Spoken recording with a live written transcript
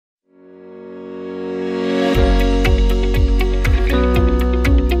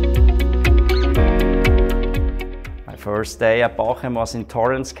first day at Bachem was in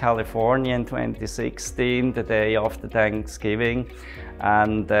Torrance, California in 2016, the day after Thanksgiving.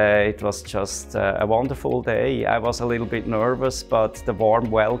 And it was just a wonderful day. I was a little bit nervous, but the warm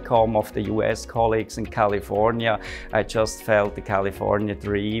welcome of the US colleagues in California, I just felt the California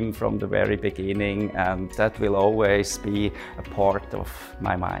dream from the very beginning, and that will always be a part of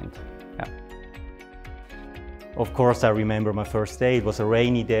my mind. Yeah. Of course, I remember my first day. It was a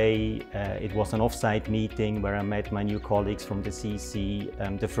rainy day. It was an off-site meeting where I met my new colleagues from the CC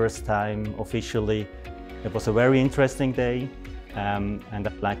the first time officially. It was a very interesting day. And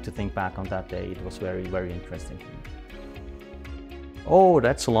I'd like to think back on that day. It was very, very interesting for me. Oh,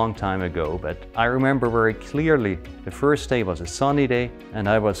 that's a long time ago, but I remember very clearly the first day was a sunny day and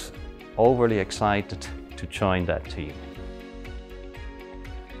I was overly excited to join that team.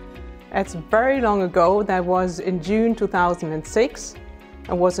 It's very long ago. That was in June 2006.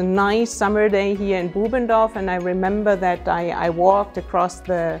 It was a nice summer day here in Bubendorf, and I remember that I walked across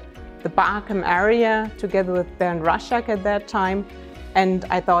the Bachem area together with Bernd Raschak at that time, and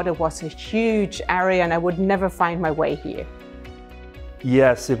I thought it was a huge area and I would never find my way here.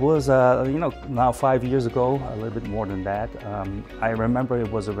 Yes, it was, now 5 years ago, a little bit more than that. I remember it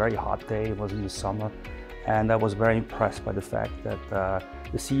was a very hot day, it was in the summer, and I was very impressed by the fact that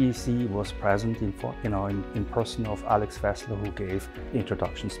the CEC was present in person of Alex Fessler, who gave the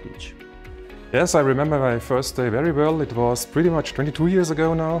introduction speech. Yes, I remember my first day very well. It was pretty much 22 years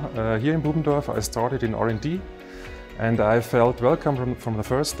ago now. Here in Bubendorf I started in R&D, and I felt welcome from the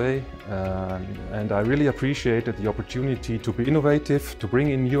first day, and I really appreciated the opportunity to be innovative, to bring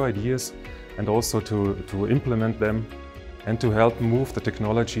in new ideas, and also to implement them and to help move the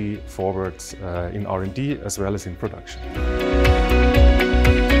technology forward in R&D as well as in production.